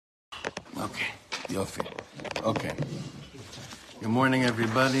Okay, Yofi. Okay. Good morning,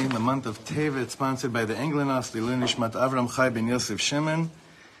 everybody. The month of Tevet, sponsored by the Englenos, the Nishmat Avram Chai ben Yosef Shimon,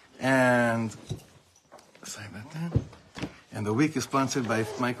 and sorry about that. And the week is sponsored by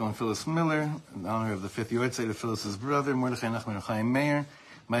Michael and Phyllis Miller, in honor of the 5th Yortzeit of Phyllis's brother, Mordechai Nachman Chaim Meir,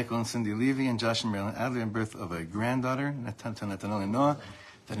 Michael and Cindy Levy, and Josh and Marilyn Adler, in birth of a granddaughter, Nathaniel and Noah,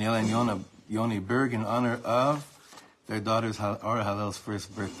 Daniela and Yoni Berg, in honor of their daughter's Aura Hallel's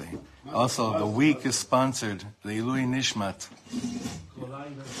first birthday. Also, the week is sponsored, the Ilui Nishmat,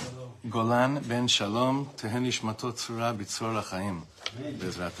 Golan ben Shalom, Tehen Nishmatot Tzura B'tzor L'chaim,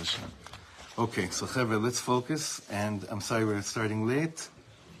 Bezrat Hashem. Okay, so Chevra, let's focus, and I'm sorry we're starting late,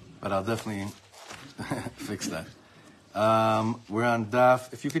 but I'll definitely fix that. We're on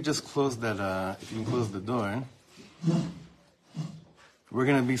Daf. If you could just close that, if you can close the door. We're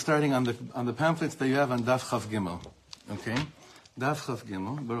going to be starting on the pamphlets that you have on Daf Chav Gimel. Okay? Daf Chav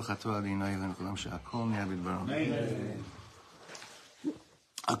Gimel. Baruch atah Adonai Eloheinu kol she'akol nהיה b'dvaro.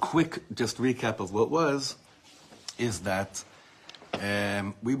 A quick just recap of what was is that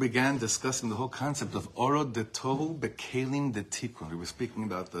we began discussing the whole concept of Orod de Tohu Bekelim de Tikkun. We were speaking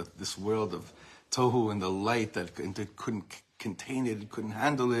about this world of Tohu and the light that it couldn't contain it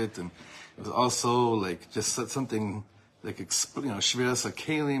handle it, and it was also like just something like Shviras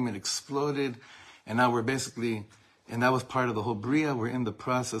HaKelim, it exploded, and now we're basically, and that was part of the whole Bria. We're in the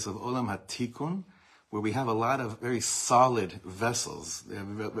process of Olam HaTikkun, where we have a lot of very solid vessels. They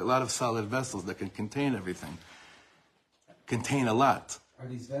have a lot of solid vessels that can contain everything. Contain a lot. Are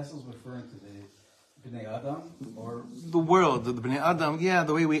these vessels referring to the Bnei Adam, or the world, the Bnei Adam? Yeah,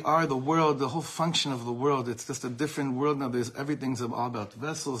 the way we are, the world, the whole function of the world. It's just a different world now. Everything's all about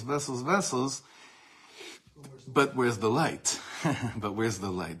vessels. But where's the light?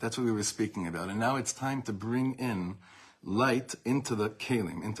 That's what we were speaking about. And now it's time to bring in light into the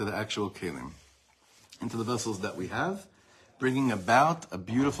kelim, into the actual kelim, into the vessels that we have, bringing about a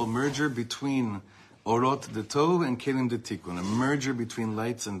beautiful merger between Orot de Tohu and Kelim de Tikkun, a merger between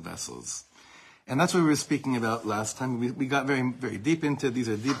lights and vessels. And that's what we were speaking about last time. We got very, very deep into these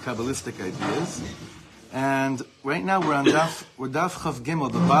are deep Kabbalistic ideas. And right now we're Daf Chav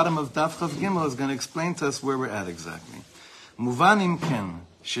Gimel. The bottom of Daf Chav Gimel is going to explain to us where we're at exactly. Muvanim ken,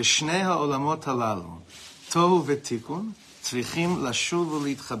 sheshnei ha'olamot halalu, Tohu veTikkun, tzrichim lashuv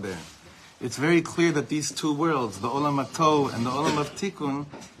u'litchaber. It's very clear that these two worlds, the Olam HaTohu and the Olam of Tikkun,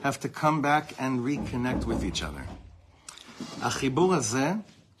 have to come back and reconnect with each other. Achibur hazeh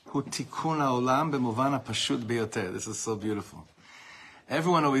hu tikkun ha'olam b'movan ha'pashut biyoter. This is so beautiful.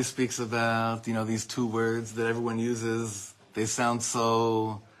 Everyone always speaks about, these two words that everyone uses. They sound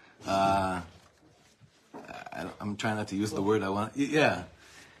so, I'm trying not to use the word I want. Yeah.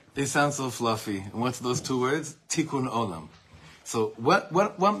 They sound so fluffy. And what's those two words? Tikkun olam. So what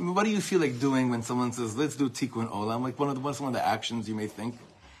do you feel like doing when someone says, let's do Tikkun Olam? Like what's one of the actions you may think,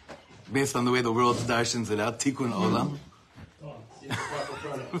 based on the way the world darshans it out, Tikkun Olam? Use the proper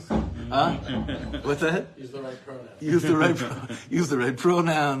pronouns. What's that? Use the right pronouns. Use the right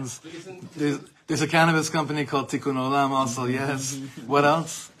pronouns. There's a cannabis company called Tikkun Olam also, yes. What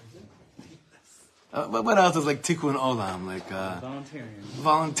else? What else is like Tikkun Olam? Like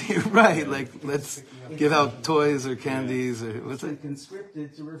volunteer, right? Like let's give out toys or candies or what's it?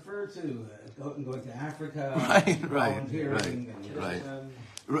 Conscripted to refer to going to Africa, right.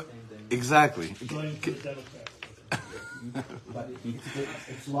 Exactly. But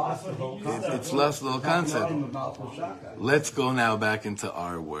it's lost the whole concept. It's lost the whole concept. Let's go now back into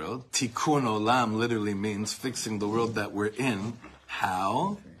our world. Tikkun Olam literally means fixing the world that we're in.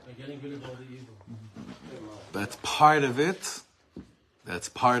 How? By getting rid of all the evil. That's part of it.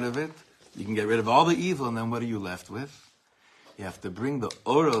 You can get rid of all the evil, and then what are you left with? You have to bring the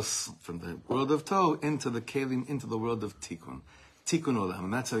oros from the world of Tohu into the kelim, into the world of Tikkun. Tikkun Olam.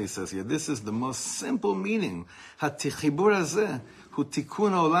 And that's how he says here. This is the most simple meaning. Hatichibur hazeh hu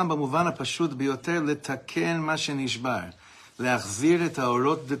tikkun olam b'muvan ha'pashut biyoter letaken ma shenishbar. Leachzir et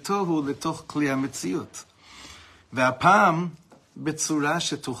ha'orot de Tohu letoch kli ha'metziut. Ve'apam b'tzura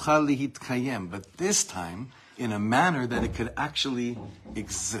shetuchal lihitkayem. But this time, in a manner that it could actually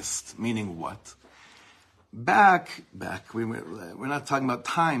exist. Meaning what? Back, we're not talking about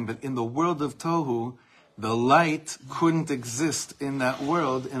time, but in the world of Tohu, the light couldn't exist in that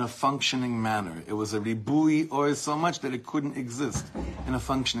world in a functioning manner. It was a ribui or so much that it couldn't exist in a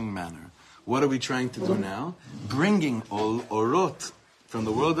functioning manner. What are we trying to do now? Bringing orot from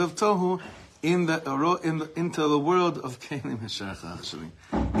the world of Tohu into the world of Kelim actually.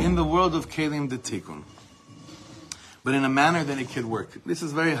 In the world of Kelim de Tikkun. But in a manner that it could work. This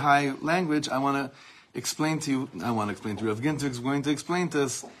is very high language. I want to explain to you. Rav Ginter is going to explain to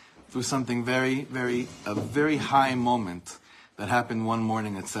us through something a very high moment that happened one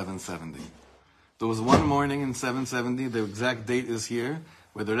morning at 770. There was one morning in 770, the exact date is here,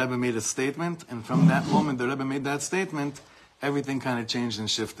 where the Rebbe made a statement, and from that moment the Rebbe made that statement, everything kind of changed and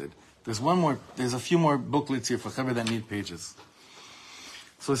shifted. There's a few more booklets here for Chaver that need pages.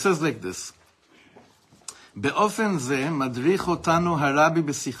 So it says like this. באופן זה מדריך אותנו הרבי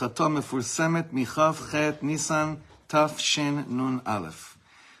בשיחתו המפורסמת מכ"ח ניסן תשנ"א.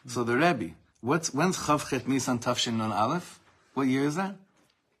 So the Rebbe, when's כ"ח ניסן תשנ"א? What year is that?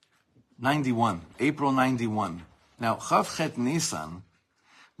 91, April 91. Now, כ"ח Nisan,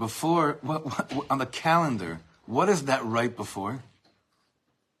 before, on the calendar, what is that right before?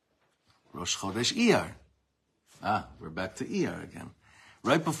 Rosh Chodesh Iyar. We're back to Iyar again.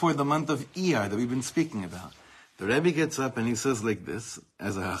 Right before the month of Iyar that we've been speaking about. The Rebbe gets up and he says like this,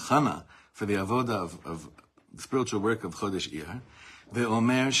 as a hachana for the avoda of the spiritual work of Chodesh Iyar,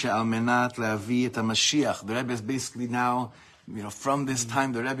 ve'omer she'al menat le'avi et HaMashiach. The Rebbe is basically now, from this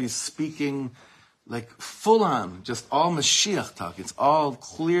time, the Rebbe is speaking like full on, just all Mashiach talk. It's all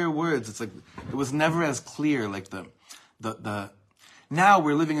clear words. It's like, it was never as clear, like the now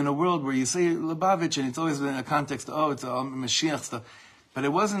we're living in a world where you say Lubavitch and it's always been in a context, it's all Mashiach stuff. But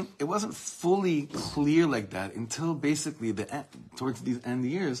it wasn't fully clear like that until basically towards the end of the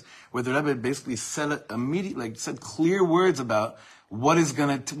years, where the Rebbe basically said clear words about what it's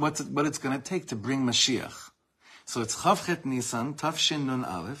gonna take to bring Mashiach. So it's Chavchet Nisan, Tafshin Nun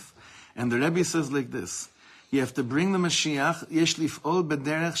Aleph, and the Rebbe says like this: you have to bring the Mashiach. Yesh lif'ol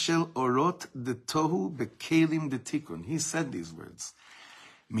b'derech shel orot detohu bekelim detikun. He said these words,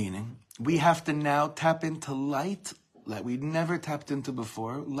 meaning we have to now tap into light that we never tapped into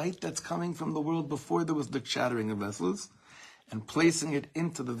before, light that's coming from the world before there was the shattering of vessels, and placing it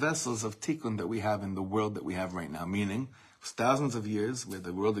into the vessels of tikkun that we have in the world that we have right now. Meaning, thousands of years where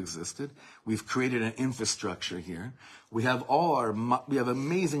the world existed, we've created an infrastructure here. We have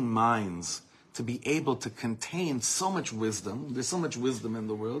amazing minds to be able to contain so much wisdom. There's so much wisdom in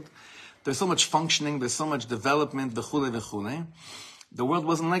the world. There's so much functioning. There's so much development. The world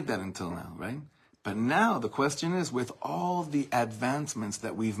wasn't like that until now, right? But now the question is, with all the advancements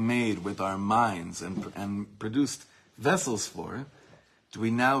that we've made with our minds and produced vessels for, do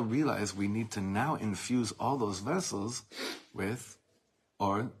we now realize we need to now infuse all those vessels with,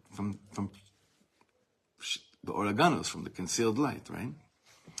 or from the oreganos, from the concealed light, right?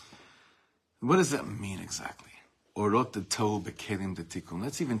 What does that mean exactly? Orot detohu bekelim detikun.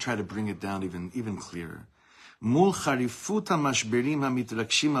 Let's even try to bring it down even clearer. Mul charifut hamashberim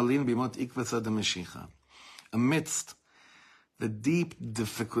hamitrakshim alin bimot ikvasad hamashiach. Amidst the deep,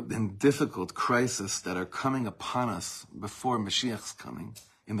 difficult crisis that are coming upon us before Mashiach's coming,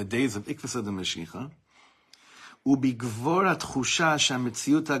 in the days of Ikvasad HaMashiach, ובגבור התחושה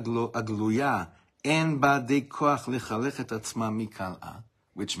שהמציאות הגלויה אין בה די כוח לחלק את עצמה מקלעה,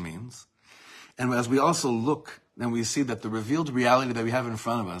 which means, and as we also look, then we see that the revealed reality that we have in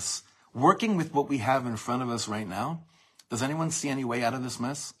front of us, working with what we have in front of us right now, does anyone see any way out of this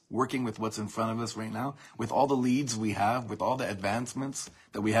mess? Working with what's in front of us right now, with all the leads we have, with all the advancements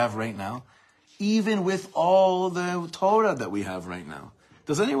that we have right now, even with all the Torah that we have right now.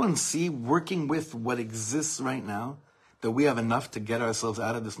 Does anyone see, working with what exists right now, that we have enough to get ourselves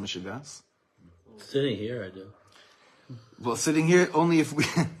out of this mishigas? Sitting here, I do. Well, sitting here, only if we...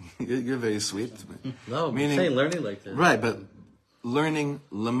 You're very sweet. No, meaning, I'm saying learning like this. Right, but learning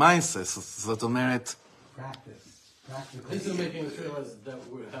lemaisa, זאת אומרת... Practice. This is making us realize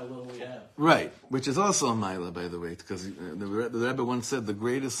how little we have. Right, which is also a maila, by the way, because the Rebbe once said the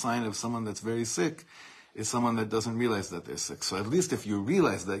greatest sign of someone that's very sick is someone that doesn't realize that they're sick. So at least if you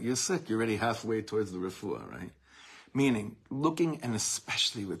realize that you're sick, you're already halfway towards the refuah, right? Meaning, looking, and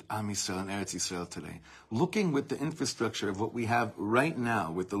especially with Am Yisrael and Eretz Yisrael today, looking with the infrastructure of what we have right now,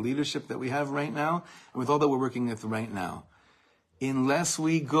 with the leadership that we have right now, and with all that we're working with right now, unless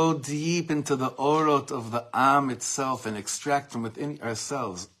we go deep into the orot of the Am itself and extract from within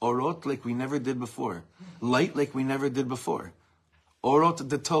ourselves, orot like we never did before, light like we never did before, orot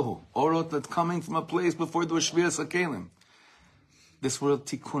detohu, orot that's coming from a place before the Shvias HaKelim. This world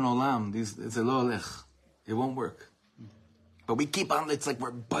tikkun olam, it won't work. But we keep on, it's like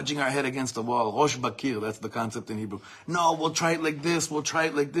we're budging our head against the wall. Rosh Bakir, that's the concept in Hebrew. No, we'll try it like this, we'll try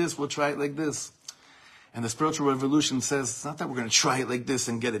it like this, we'll try it like this. And the spiritual revolution says, it's not that we're going to try it like this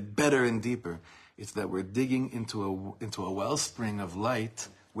and get it better and deeper. It's that we're digging into a wellspring of light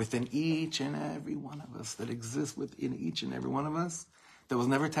within each and every one of us, that exists within each and every one of us, that was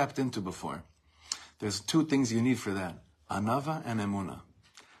never tapped into before. There's two things you need for that. Anava and emunah.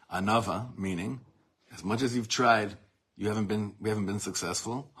 Anava, meaning, as much as you've tried, we haven't been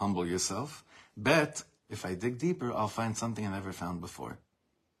successful. Humble yourself. Bet, if I dig deeper, I'll find something I never found before.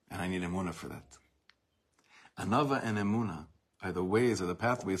 And I need emunah for that. Anava and emunah are the ways or the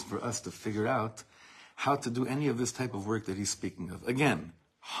pathways for us to figure out how to do any of this type of work that he's speaking of. Again,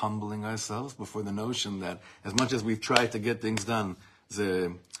 humbling ourselves before the notion that as much as we've tried to get things done, ze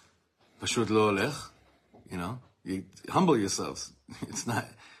pashut lo olech, you humble yourselves. It's not,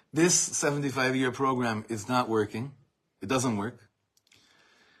 this 75-year program is not working. It doesn't work.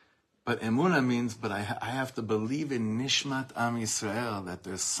 But emunah means, but I have to believe in Nishmat Am Yisrael, that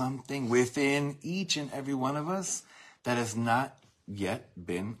there's something within each and every one of us that has not yet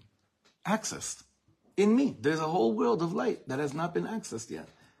been accessed. In me, there's a whole world of light that has not been accessed yet.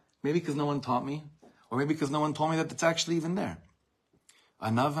 Maybe because no one taught me, or maybe because no one told me that it's actually even there.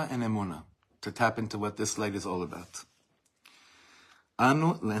 Anava and emunah, to tap into what this light is all about.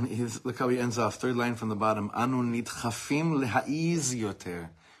 Anu, look how he ends off, third line from the bottom. Anu nidchafim lehaiz yoter.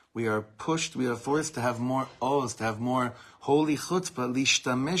 We are pushed, we are forced to have more oz, to have more holy chutzpah,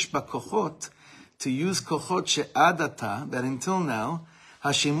 lishtamesh bakochot, to use kochot she'adata, that until now,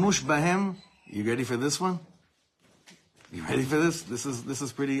 hashimush bahem. You ready for this one? You ready for this? This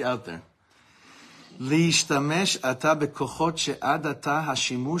is pretty out there. Lishtamesh ata bekochot she'adata,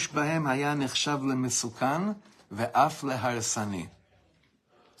 hashimush bahem haya nechshav lemesukan ve'af leharsani.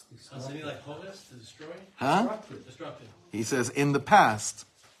 Harsani like homeless, to destroy? Huh? Destructive. He says, in the past,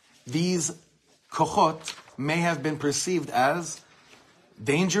 these kochot may have been perceived as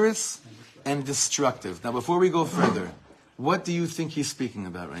dangerous and destructive. Now, before we go further, what do you think he's speaking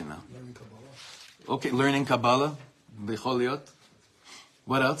about right now? Okay, learning Kabbalah, Becholiot.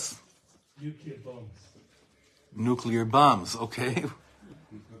 What else? Nuclear bombs, okay.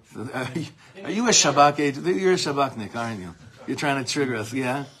 Are you a Shabak agent? You're a Shabaknik, aren't you? You're trying to trigger us,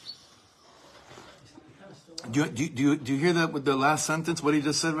 yeah? Do you hear that with the last sentence, what he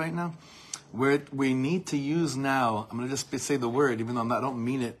just said right now? Where we need to use now, I'm going to just say the word, even though I don't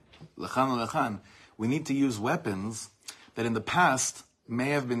mean it, lechan. We need to use weapons that in the past may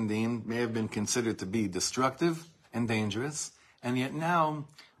have been considered to be destructive and dangerous, and yet now,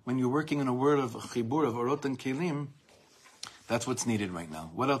 when you're working in a world of chibur, of orot and kelim, that's what's needed right now.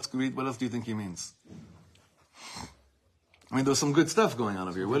 What else do you think he means? I mean, there's some good stuff going on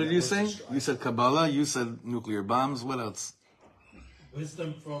over here. What did you say? You said Kabbalah, you said nuclear bombs, what else?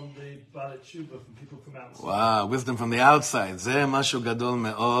 Wisdom from the Baal Tshuva, from people from outside. Wow, wisdom from the outside. Zeh mashu gadol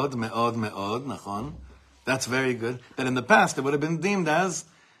me'od, me'od, me'od, nachon. That's very good. That in the past, it would have been deemed as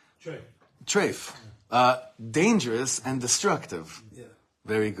treif. Dangerous and destructive. Yeah.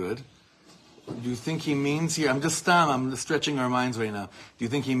 Very good. Do you think he means here, I'm just stretching our minds right now. Do you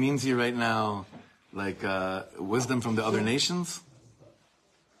think he means here right now, like wisdom from the other nations?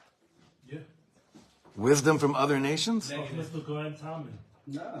 Yeah. Wisdom from other nations?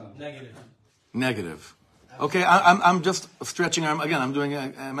 No. Negative. Okay, I'm just stretching our, again, I'm doing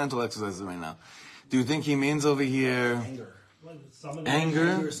a mental exercise right now. Do you think he means over here anger?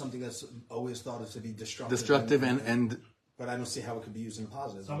 Anger is something that's always thought of to be destructive. Destructive and but I don't see how it could be used in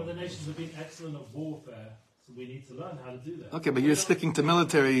positive. Some of the nations have been excellent at warfare, so we need to learn how to do that. okay, but you're sticking to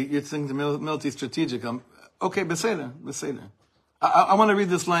military. You're sticking to military strategic. Okay, beseder. I want to read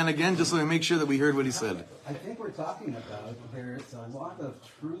this line again, just so we make sure that we heard what he said. I think we're talking about there's a lot of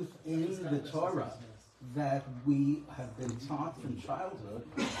truth in the Torah that we have been taught from childhood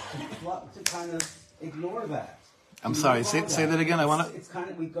to kind of ignore that. I'm sorry. Say that again. I want to. It's kind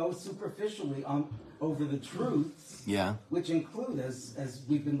of, we go superficially over the truths, Yeah. which include, as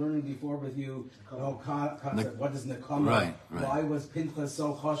we've been learning before with you, the whole concept. What is Nekama? Right. Why was Pinchas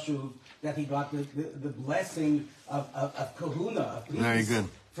so chashuv that he got the blessing of kahuna, of peace, Very good.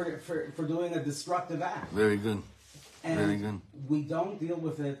 for doing a destructive act? Very good. And Very good. we don't deal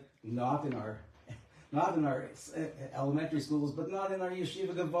with it, not in our elementary schools, but not in our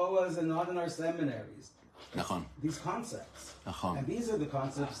yeshiva gavoas and not in our seminaries. Nachon. These concepts. Nachon. And these are the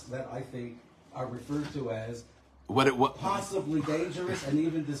concepts that I think are referred to as What? possibly dangerous and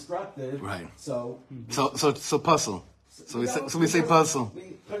even destructive. Right. So puzzle. So we say puzzle.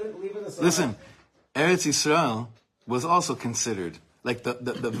 Leave it aside. Listen, Eretz Yisrael was also considered, like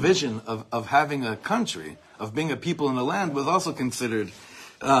the vision of having a country, of being a people in the land, was also considered,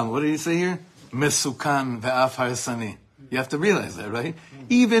 what did he say here? Mesukan ve'af harsani. You have to realize that, right?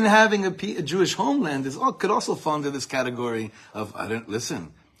 Even having a Jewish homeland could also fall into this category of,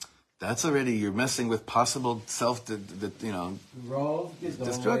 that's already, you're messing with possible destruction.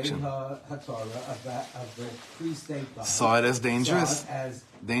 Of the pre-state Saw it as dangerous.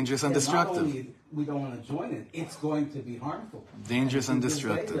 Dangerous and destructive. Not only we don't want to join it, it's going to be harmful. Dangerous and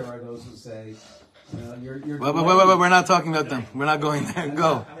destructive. There are those who say, You're Wait, we're not talking about them. We're not going there.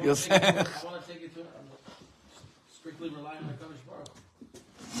 Go. You'll say. I want to take it to strictly relying on Kadosh Baruch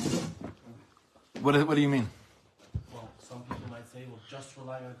Hu. What do you mean? Well, some people might say, well, just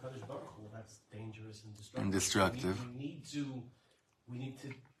relying on Kadosh Baruch Hu, that's dangerous and destructive. And destructive. We need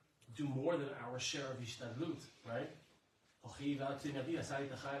to do more than our share of Ishtadlut, right? We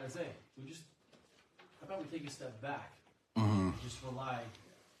just, how about we take a step back? Just rely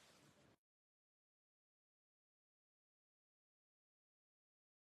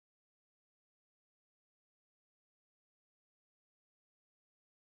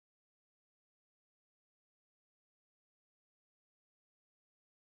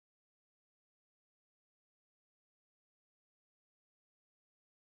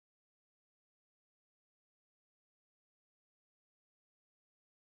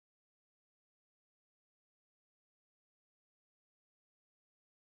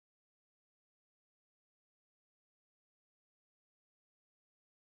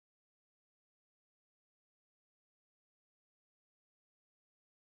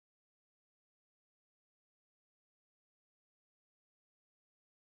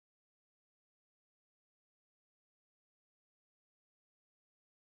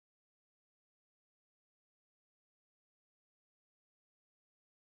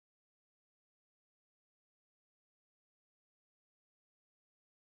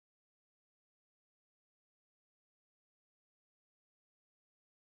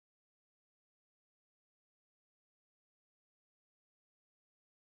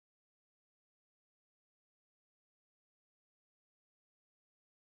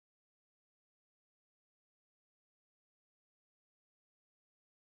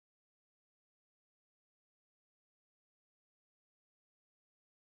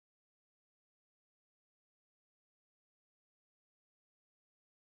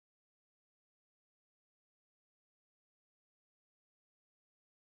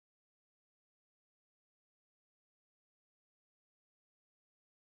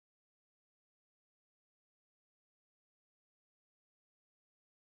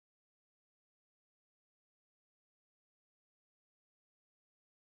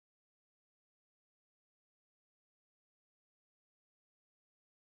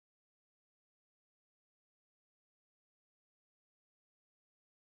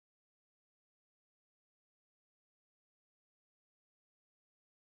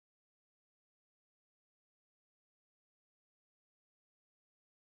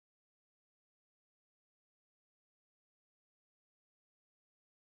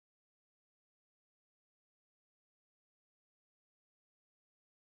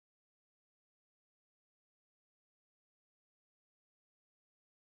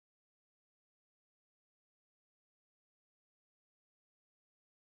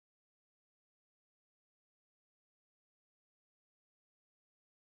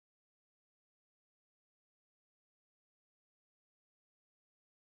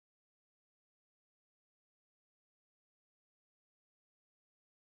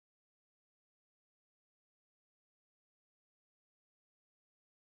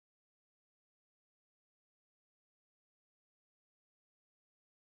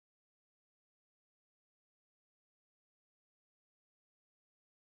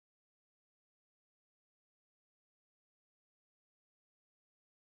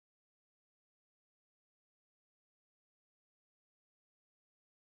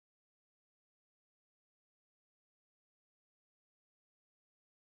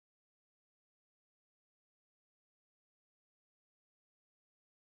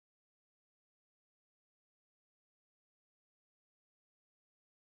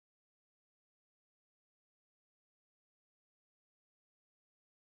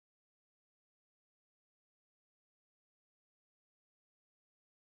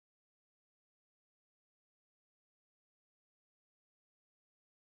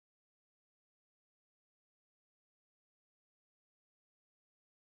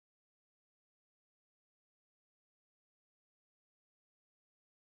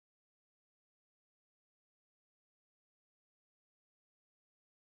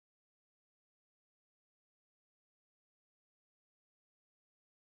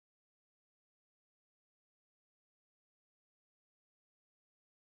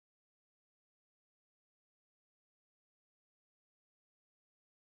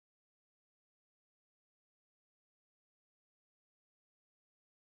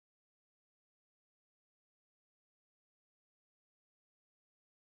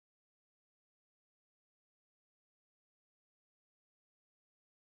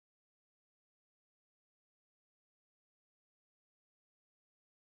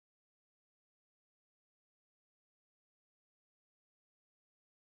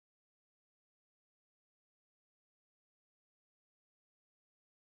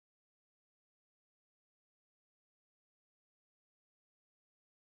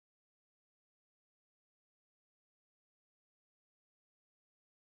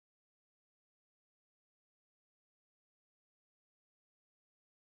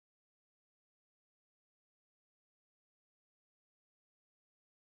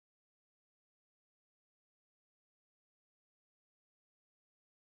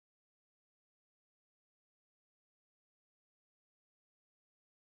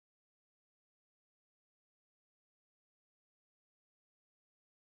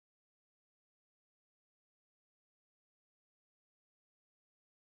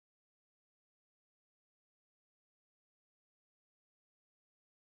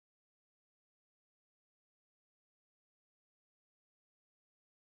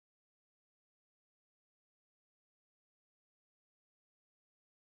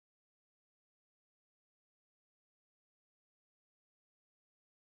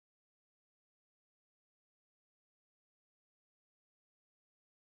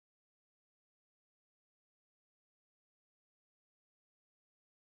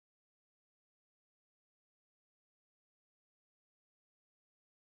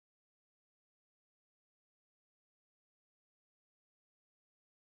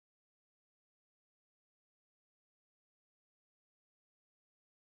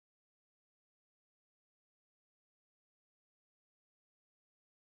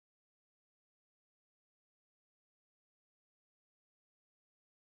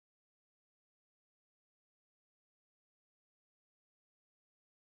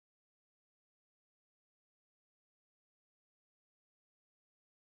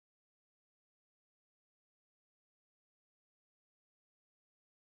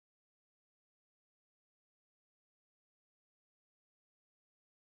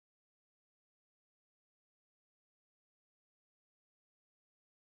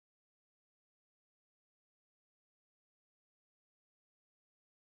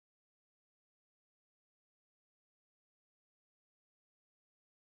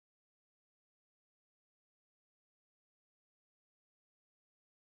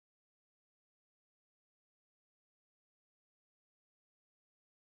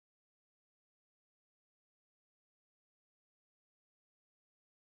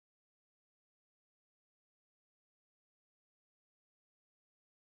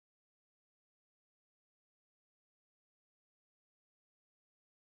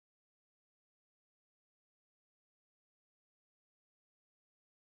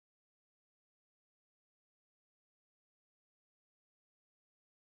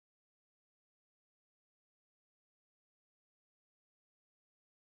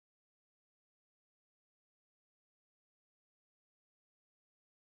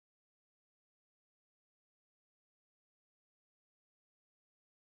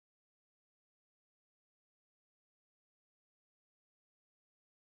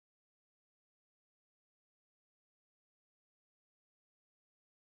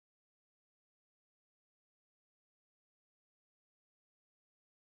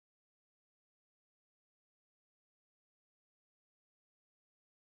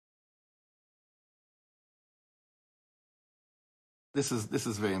This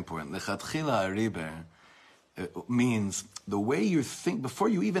is very important. Lechatchila Ariber means the way you think, before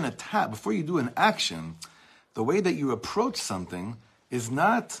you even attack, before you do an action, the way that you approach something is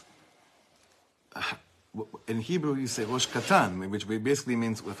not, in Hebrew you say Rosh Katan, which basically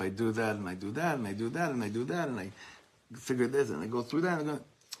means if I do that, and I do that, and I do that, and I do that, and I figure this, and I go through that, and I go,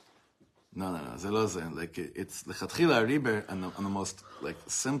 no, zelozeh. Like it's Lechatchila Ariber, and the most like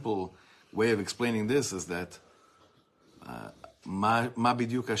simple way of explaining this is that Ma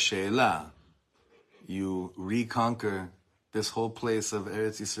bidyuk ha'she'ela, you reconquer this whole place of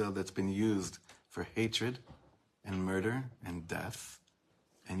Eretz Yisrael that's been used for hatred and murder and death,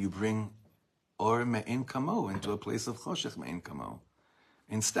 and you bring or me'in kamo into a place of choshech me'in kamo,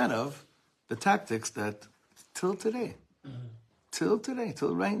 instead of the tactics that till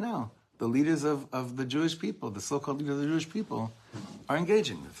right now, the leaders of the Jewish people, the so-called leaders of the Jewish people, are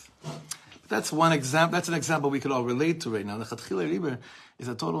engaging with. That's one example. That's an example we could all relate to right now. The Lechatchila Ariber is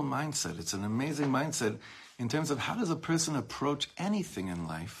a total mindset. It's an amazing mindset in terms of how does a person approach anything in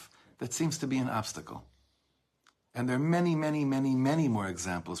life that seems to be an obstacle. And there are many, many, many, many more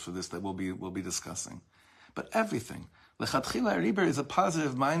examples for this that we'll be discussing. But everything. Lechatchila Ariber is a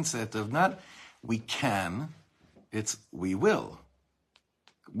positive mindset of not we can, it's we will.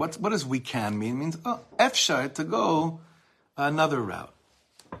 What does we can mean? It means efshar, to go another route.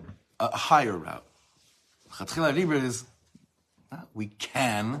 A higher route. Lechatchila Ariber is we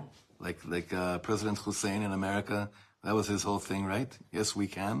can, like President Hussein in America. That was his whole thing, right? Yes, we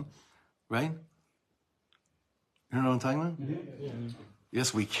can, right? You know what I'm talking about? Yeah.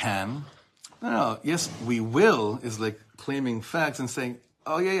 Yes, we can. No. Yes, we will is like claiming facts and saying,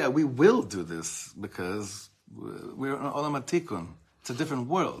 oh yeah, we will do this because we're in Olam HaTikun. It's a different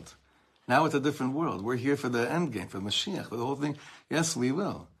world. Now it's a different world. We're here for the end game, for Mashiach, for the whole thing. Yes, we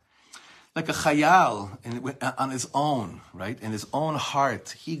will. Like a chayal on his own, right? In his own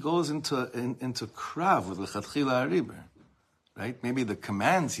heart, he goes into krav with Lechatchila Ariber, right? Maybe the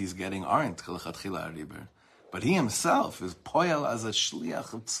commands he's getting aren't Lechatchila Ariber, but he himself is poyal as a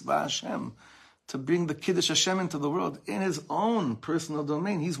shliach of Tzva Hashem to bring the Kiddush Hashem into the world in his own personal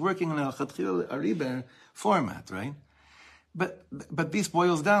domain. He's working in a Lechatchila Ariber format, right? But this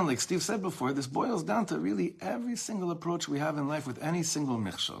boils down, like Steve said before, this boils down to really every single approach we have in life with any single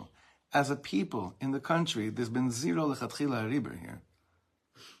michshol. As a people in the country, there's been zero Lechatchila Ariber here.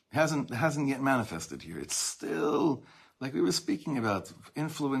 It hasn't yet manifested here. It's still, like we were speaking about,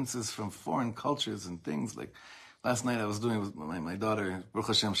 influences from foreign cultures and things. Like last night I was doing with my daughter, Baruch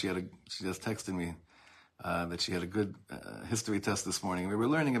Hashem, she just texted me that she had a good history test this morning. We were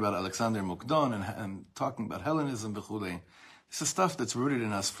learning about Alexander Mukdon and talking about Hellenism, b'chulei. This is stuff that's rooted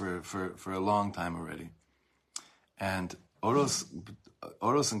in us for a long time already. And Oros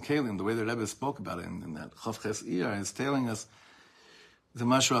and Kalim, the way the Rebbe spoke about it in that Chav Ches Iyar, is telling us the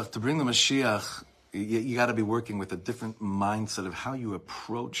Mashiach, to bring the Mashiach, you got to be working with a different mindset of how you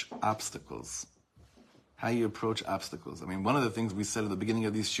approach obstacles. I mean, one of the things we said at the beginning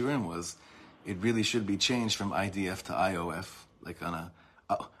of these shurim was it really should be changed from IDF to IOF. Like on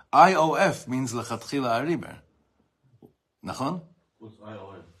IOF means Lechatchila Ariber. Nachon? What's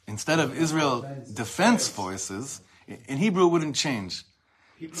IOF? Instead of Israel Defense Forces, in Hebrew it wouldn't change.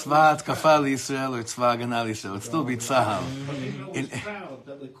 Tzva Atkafa Yisrael or Tzva Hagana Yisrael. It would still be Tzahal. Proud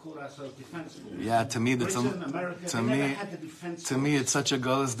that we call ourselves defense force. Yeah, to me that's to me it's such a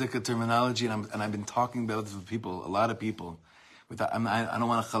Golasdika terminology, and I've been talking about this with people, a lot of people. I don't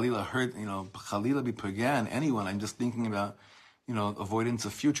want to Chalila hurt, Chalila be Pergan, anyone. I'm just thinking about, avoidance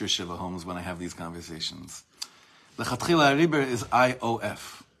of future Shiva homes when I have these conversations. Lechatchila Ariber is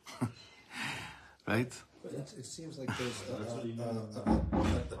IOF, right? But it seems like there's a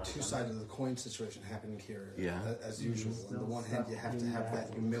two sides of the coin situation happening here, as usual. On the one hand, you have to have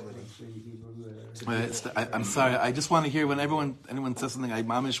that humility. I'm sorry, I just want to hear when anyone says something, I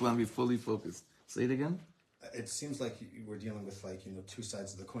mamish want to be fully focused. Say it again. It seems like we're dealing with two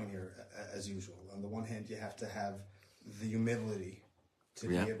sides of the coin here, as usual. On the one hand, you have to have the humility to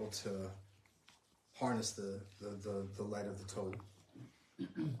be able to harness the light of the Torah,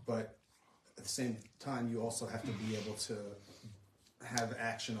 but at the same time, you also have to be able to have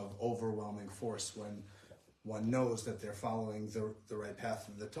action of overwhelming force when one knows that they're following the right path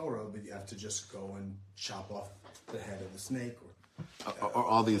of the Torah, but you have to just go and chop off the head of the snake or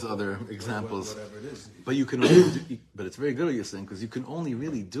all these other examples. Whatever it is. But you can only but it's very good what you're saying, because you can only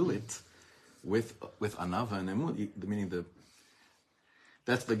really do it with anava and emut, meaning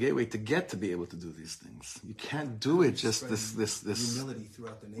that's the gateway to get to be able to do these things. You can't do it just this humility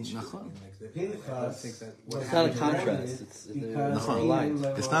throughout the nation. I don't think that it's not a contrast.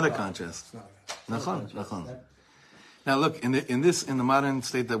 It's not a contrast. Now look, in the modern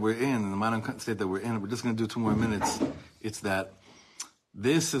state that we're in we're just going to do 2 more minutes. It's that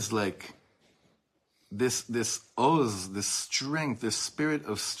this is like this oz, this strength, this spirit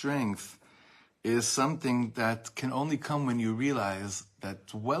of strength is something that can only come when you realize that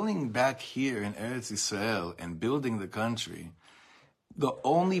dwelling back here in Eretz Yisrael and building the country, the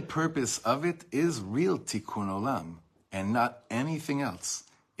only purpose of it is real tikkun olam and not anything else.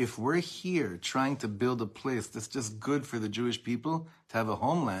 If we're here trying to build a place that's just good for the Jewish people to have a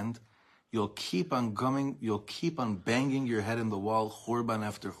homeland, you'll keep on banging your head in the wall, churban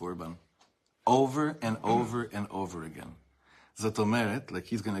after churban, over and over and over again. Zot omeret, like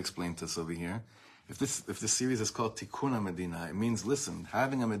he's going to explain to us over here, if this series is called Tikkun Medina, it means, listen,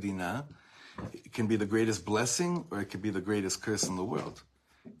 having a Medina, it can be the greatest blessing or it could be the greatest curse in the world.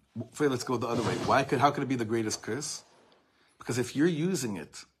 Let's go the other way. How could it be the greatest curse? Because if you're using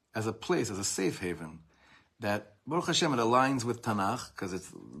it as a place, as a safe haven, that, Baruch Hashem, it aligns with Tanakh, because it's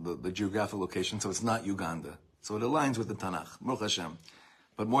the geographic location, so it's not Uganda. So it aligns with the Tanakh, Baruch Hashem.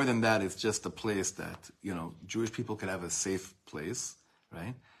 But more than that, it's just a place that, Jewish people could have a safe place,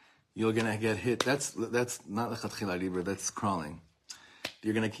 right? You're going to get hit. That's not Lechatchila Ariber, that's crawling.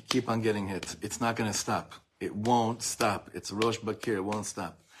 You're going to keep on getting hit. It's not going to stop. It won't stop. It's Rosh Bakir, it won't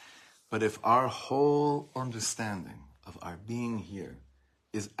stop. But if our whole understanding of our being here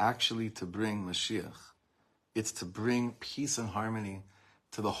is actually to bring Mashiach, it's to bring peace and harmony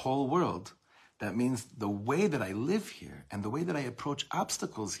to the whole world, that means the way that I live here and the way that I approach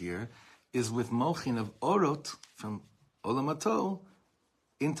obstacles here is with mochin of orot from Olam Hato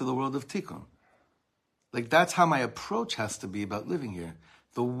into the world of Tikkun. Like that's how my approach has to be about living here.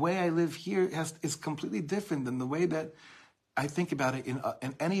 The way I live here is completely different than the way that I think about it in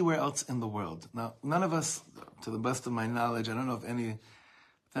anywhere else in the world. Now, none of us, to the best of my knowledge, I don't know if I've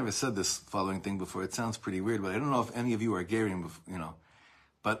never said this following thing before. It sounds pretty weird, but I don't know if any of you are Garian,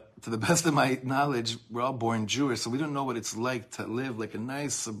 But to the best of my knowledge, we're all born Jewish, so we don't know what it's like to live like a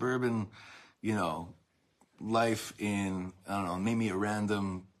nice suburban, life in, I don't know, maybe a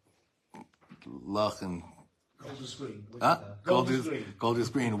random Luch and Golders Green. Golders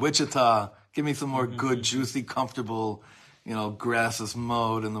Green, Wichita. Give me some more good, juicy, comfortable, grass is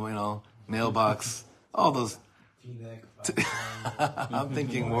mowed and the mailbox. All those. I'm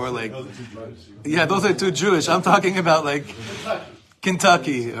thinking more like, those are too Jewish. I'm talking about like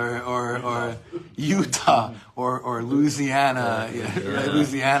Kentucky or Utah or Louisiana,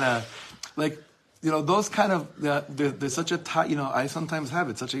 Louisiana, like. Those kind of, there's such a, I sometimes have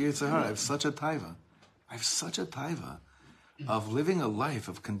it, such a Yetzer Hara, I have such a taiva of living a life,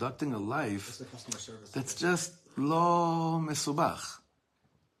 of conducting a life that's just lo mesubach,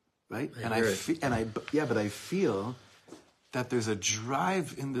 right? But I feel that there's a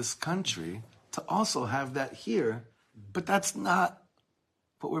drive in this country to also have that here, but that's not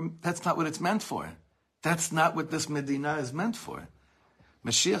what it's meant for. That's not what this Medina is meant for.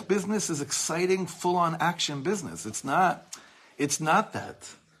 Mashiach business is exciting, full-on action business. It's not that,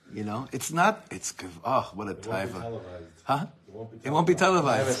 what a taiva. Huh? It won't be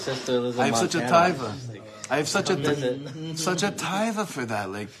televised. I have such a taiva. I have such a taiva for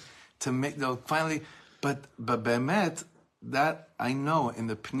that, like, to make, finally, but be'emet, that I know in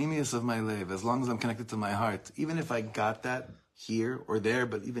the pnimius of my life, as long as I'm connected to my heart, even if I got that here or there,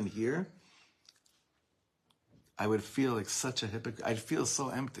 but even here, I would feel like such a hypocrite. I'd feel so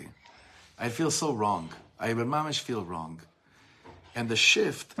empty. I'd feel so wrong. I would mamish feel wrong. And the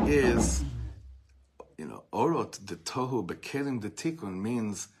shift is, orot de tohu bekelim de tikkun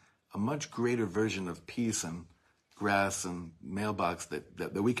means a much greater version of peace and grass and mailbox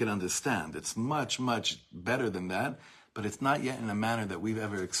that we can understand. It's much, much better than that, but it's not yet in a manner that we've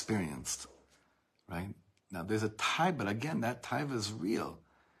ever experienced, right? Now, there's a taiva, but again, that taiva is real.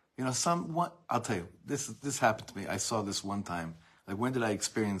 I'll tell you, this happened to me. I saw this one time. Like, when did I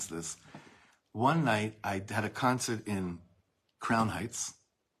experience this? One night, I had a concert in Crown Heights.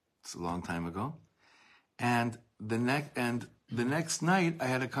 It's a long time ago. And the next night, I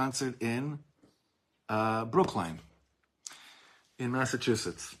had a concert in Brookline, in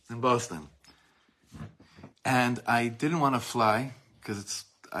Massachusetts, in Boston. And I didn't want to fly because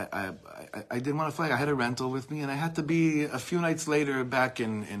I didn't want to fly. I had a rental with me, and I had to be a few nights later back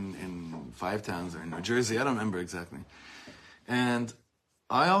in Five Towns or in New Jersey. I don't remember exactly. And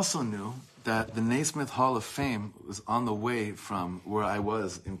I also knew that the Naismith Hall of Fame was on the way from where I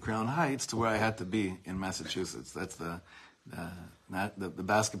was in Crown Heights to where I had to be in Massachusetts. That's the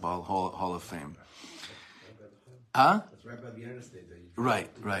Basketball Hall of Fame. Huh? That's right by the interstate there. Right.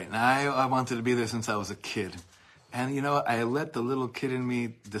 And I wanted to be there since I was a kid. And I let the little kid in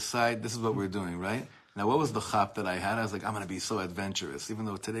me decide this is what we're doing, right? Now, what was the chap that I had? I was like, I'm going to be so adventurous. Even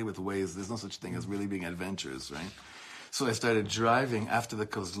though today with Waze, there's no such thing as really being adventurous, right? So I started driving after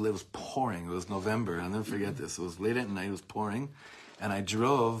because it was pouring. It was November. I'll never forget this. It was late at night. It was pouring. And I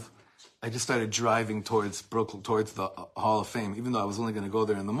just started driving towards Brooklyn, towards the Hall of Fame, even though I was only going to go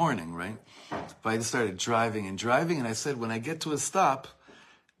there in the morning, right? But I just started driving. And I said, when I get to a stop,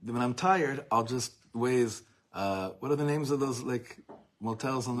 when I'm tired, I'll just Waze, what are the names of those, like,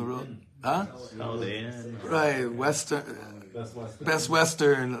 motels on the road? Huh? Right, Best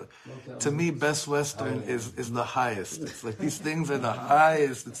Western. To me, Best Western is the highest. It's like these things are the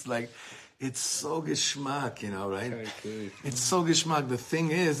highest. It's like, it's so geschmack, right? It's so geschmack. The thing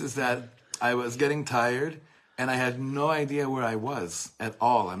is that I was getting tired and I had no idea where I was at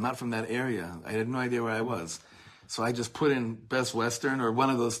all. I'm not from that area. I had no idea where I was. So I just put in Best Western or one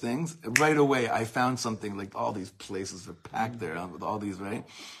of those things. Right away, I found something like all these places are packed there with all these, right?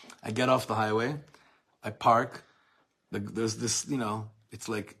 I get off the highway. I park. There's this, it's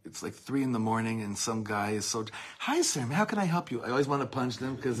like 3 a.m. and some guy is so, hi sir, how can I help you? I always want to punch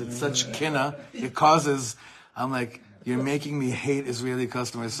them because it's such kinna. It causes, I'm like, you're making me hate Israeli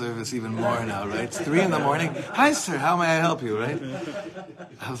customer service even more now, right? It's 3 a.m. Hi sir, how may I help you, right?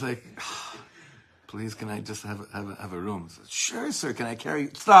 I was like, please, can I just have a room? Said, sure, sir. Can I carry you?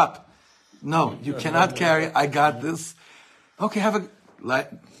 Stop. No, you cannot carry. I got this. Okay,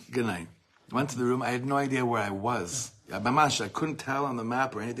 good night. Went to the room. I had no idea where I was. I couldn't tell on the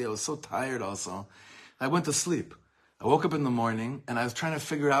map or anything. I was so tired also. I went to sleep. I woke up in the morning and I was trying to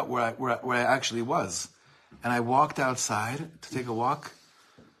figure out where I actually was. And I walked outside to take a walk.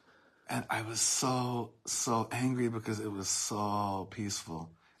 And I was so angry because it was so peaceful.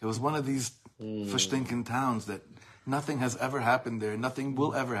 It was one of these verstinken towns that nothing has ever happened there, nothing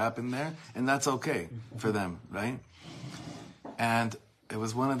will ever happen there, and that's okay for them, right? And it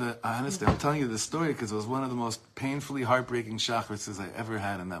was honestly, I'm telling you this story because it was one of the most painfully heartbreaking shacharis I ever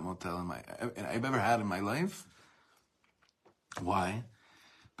had in that motel I've ever had in my life. Why?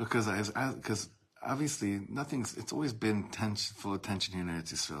 Because obviously it's always been full of tension here in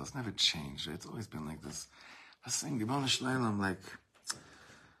Eretz Yisrael. It's never changed, right? It's always been like this. I was saying, I'm like,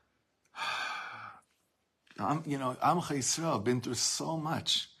 Amcha Yisrael, been through so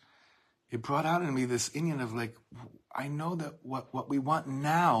much. It brought out in me this inyan of like, I know that what we want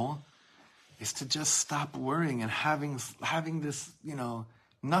now is to just stop worrying and having this,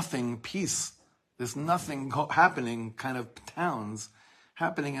 nothing peace, this nothing happening kind of towns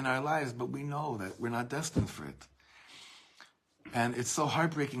happening in our lives, but we know that we're not destined for it. And it's so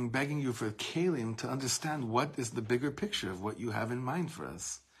heartbreaking begging you for kelim to understand what is the bigger picture of what you have in mind for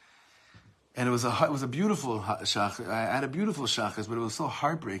us. And it was a beautiful shachar. I had a beautiful shachar, but it was so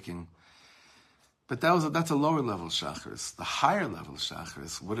heartbreaking. But that's a lower level shachar. The higher level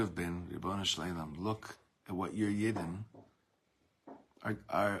shachar would have been, Ribono Shel Olam, look at what your Yidden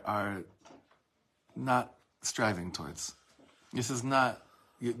are not striving towards. This is not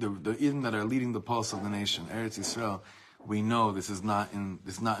the Yidden that are leading the pulse of the nation, Eretz Yisrael. We know this is not in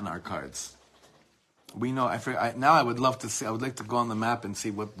our cards. We know. Now I would love to see. I would like to go on the map and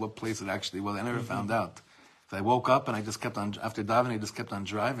see what place it actually was. I never found out. So I woke up and I just kept on after davening. I just kept on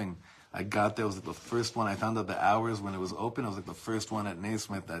driving. I got there. It was like the first one. I found out the hours when it was open. I was like the first one at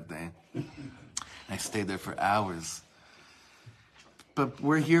Naismith that day. And I stayed there for hours. But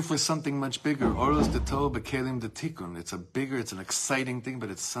we're here for something much bigger. Oros de Tov bekelim de Tikkun. It's an exciting thing, but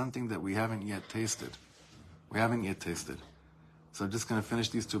it's something that we haven't yet tasted. We haven't yet tasted. So I'm just going to finish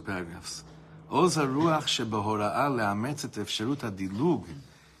these 2 paragraphs. עוז הרוח שבהוראה לאמץ את אפשרות הדילוג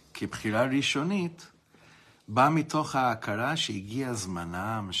כבחירה ראשונית, בא מתוך ההכרה שהגיע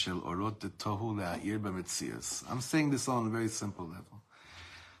זמנם של אורות דתוהו להאיר במציאות. I'm saying this on a very simple level.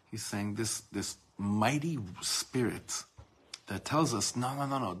 He's saying this mighty spirit that tells us,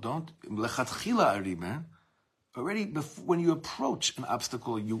 no, don't. Lechatchila Ariber, already when you approach an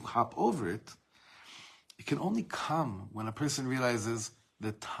obstacle, you hop over it. It can only come when a person realizes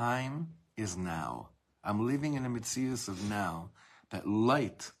the time is now. I'm living in a mitzvah of now. That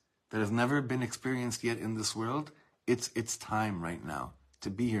light that has never been experienced yet in this world, it's time right now to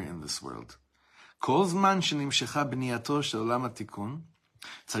be here in this world. כל זמן שנמשכה בנייתו של עולם התיקון,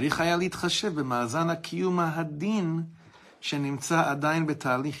 צריך היה להתחשב במאזן הקיום העדין שנמצא עדיין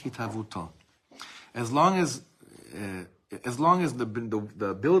בתהליך התהוותו. As long as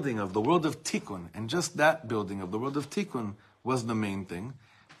the building of the world of Tikkun, and just that building of the world of Tikkun was the main thing,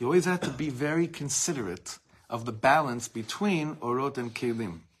 you always have to be very considerate of the balance between Orot and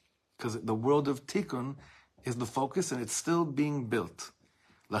Kelim. Because the world of Tikkun is the focus and it's still being built.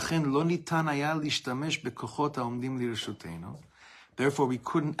 לכן לא ניתן היה להשתמש בכוחות העומדים לרשותנו, Therefore, we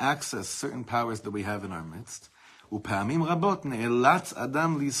couldn't access certain powers that we have in our midst. ופעמים רבות נאלץ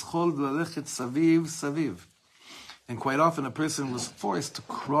אדם לזחול וללכת סביב סביב. And quite often a person was forced to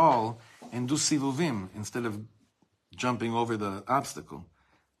crawl and do sivuvim instead of jumping over the obstacle.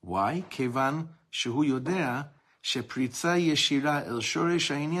 Why? כיוון שהוא יודע שפריצה ישירה אל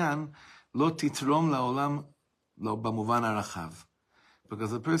שורש העניין לא תתרום לעולם לא במובן הרחב.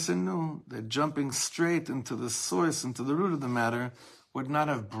 Because the person knew that jumping straight into the source, into the root of the matter, would not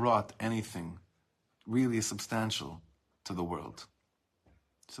have brought anything really substantial to the world.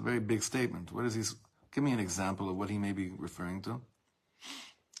 It's a very big statement. What is he? Give me an example of what he may be referring to.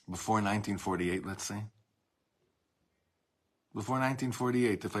 Before 1948, let's say. Before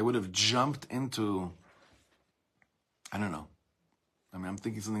 1948, if I would have jumped into, I don't know. I mean, I'm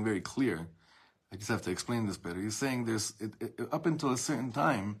thinking something very clear. I just have to explain this better. He's saying up until a certain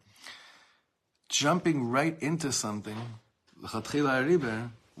time, jumping right into something, Lechatchila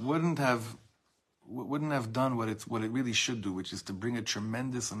Ariber, wouldn't have done what it really should do, which is to bring a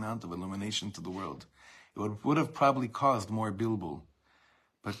tremendous amount of illumination to the world. It would have probably caused more bilbul.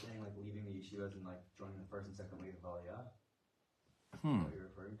 But saying like leaving the yeshivas and like joining the first and second wave of Aliyah? What you're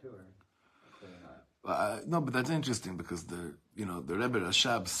referring to, or clearly not? No, but that's interesting because the Rebbe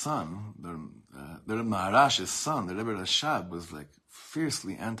Rashab's son, the Maharash's son, the Rebbe Rashab was like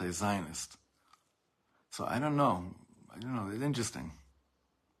fiercely anti-Zionist. So I don't know. It's interesting.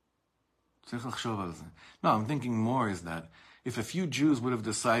 No, I'm thinking more is that if a few Jews would have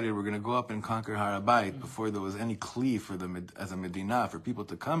decided we're going to go up and conquer Har HaBayit before there was any kli for as a Medina for people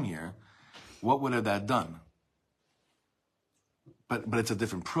to come here, what would have that done? But it's a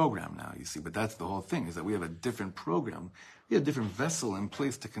different program now, you see. But that's the whole thing, is that we have a different program. We have a different vessel in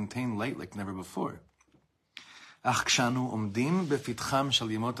place to contain light like never before. But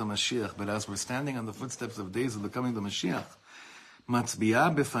as we're standing on the footsteps of days of the coming of the Mashiach, מצביעה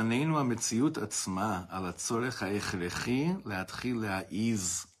בפנינו המציאות עצמה על הצורך ההכרחי להתחיל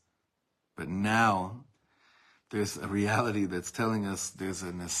להעיז. But now, there's a reality that's telling us there's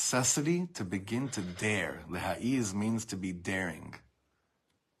a necessity to begin to dare. Leha'iz means to be daring.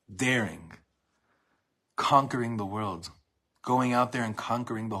 Daring. Conquering the world. Going out there and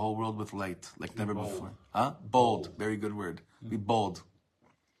conquering the whole world with light, like never before. Bold. Very good word. Be bold.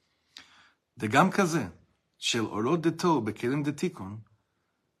 דגם כזה. של אורות דתו בכלים דתיקון,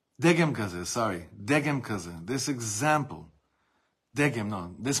 דגם כזה, this example,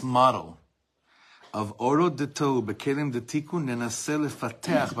 this model of אורות דתו בכלים דתיקון, ננסה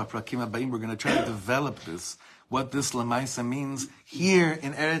לפתח בפרקים הבאים. We're going to try to develop this, what this lamaisa means here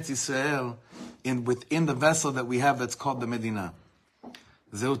in Eretz Yisrael, within the vessel that we have that's called the Medina.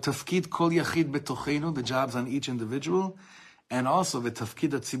 זהו תפקיד כל יחיד בתוכנו, the jobs on each individual, and also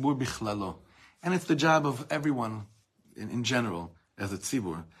ותפקיד הציבור בכללו. And it's the job of everyone in general as a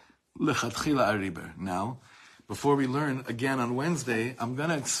tzibur. Lechatchila Ariber. Now, before we learn again on Wednesday, I'm going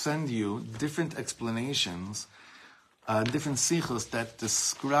to send you different explanations, different sichos that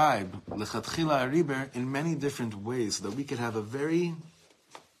describe Lechatchila Ariber in many different ways, so that we could have a really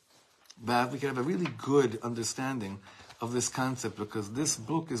good understanding of this concept, because this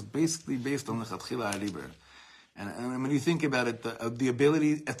book is basically based on Lechatchila Ariber. And when you think about it, the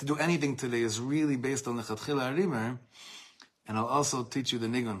ability to do anything today is really based on the Lechatchila Ariber. And I'll also teach you the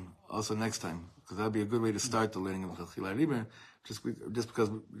Nigun also next time, because that'll be a good way to start the learning of Lechatchila Ariber. Just because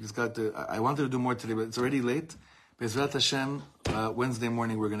we just got to, I wanted to do more today, but it's already late. Bezrat Hashem, Wednesday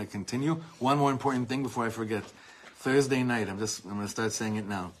morning we're going to continue. One more important thing before I forget. Thursday night, I'm going to start saying it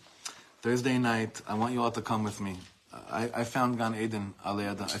now. Thursday night, I want you all to come with me. I found Gan Eden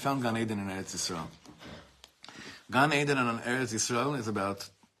Aliyah. I found Gan Eden in Eretz Yisrael. Gan Eden on Eretz Yisrael is about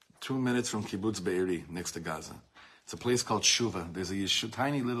 2 minutes from Kibbutz Be'eri, next to Gaza. It's a place called Shuva. There's a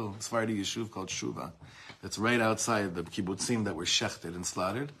tiny little Sephardi yeshuv called Shuva that's right outside the kibbutzim that were shechted and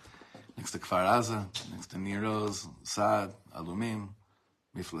slaughtered, next to Kfar Aza, next to Niroz, Saad, Alumim,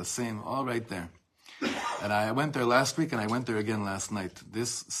 Miflasim, all right there. And I went there last week, and I went there again last night.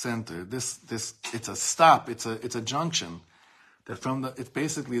 This center, it's a stop, it's a junction that it's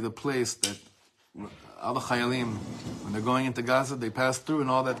basically the place that all the chayalim, when they're going into Gaza, they pass through, and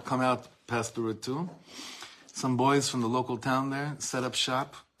all that come out pass through it too. Some boys from the local town there set up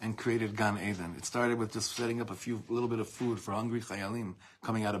shop and created Gan Eden. It started with just setting up a little bit of food for hungry chayalim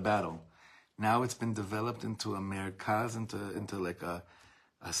coming out of battle. Now it's been developed into a merkaz, into like a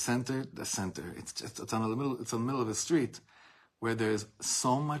center. The center. It's on the middle of a street where there's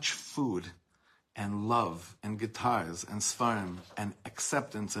so much food and love and guitars and svarim and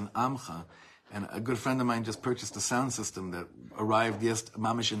acceptance and amcha. And a good friend of mine just purchased a sound system that arrived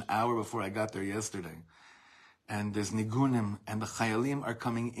mamish an hour before I got there yesterday. and there's nigunim, and the chayalim are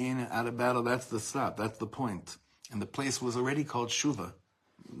coming in and out of battle. That's the stop. That's the point. And the place was already called Shuva.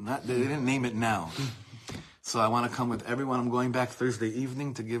 They didn't name it now. So I want to come with everyone. I'm going back Thursday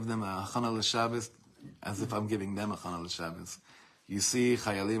evening to give them a Chana l'Shabbos, as if I'm giving them a Chana l'Shabbos. You see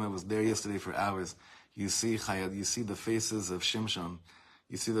chayalim. I was there yesterday for hours. You see the faces of Shimshon.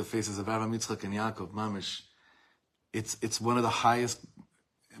 You see the faces of Avraham, Yitzchak, and Yaakov. Mamish. It's one of the highest.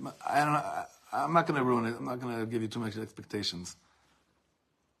 I don't know. I'm not going to ruin it. I'm not going to give you too much expectations.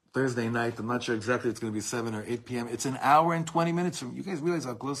 Thursday night, I'm not sure exactly it's going to be 7 or 8 p.m. It's an hour and 20 minutes from. You guys realize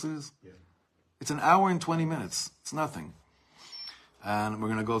how close it is? Yeah. It's an hour and 20 minutes. It's nothing. And we're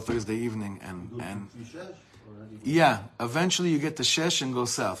going to go Thursday evening and yeah, eventually you get to Shesh and go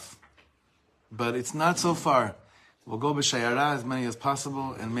south. But it's not so far. We'll go b'shayara as many as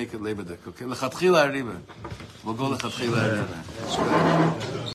possible and make it Leibadek. Okay? Lechatchila Ariber. We'll go Lechatchila Ariber.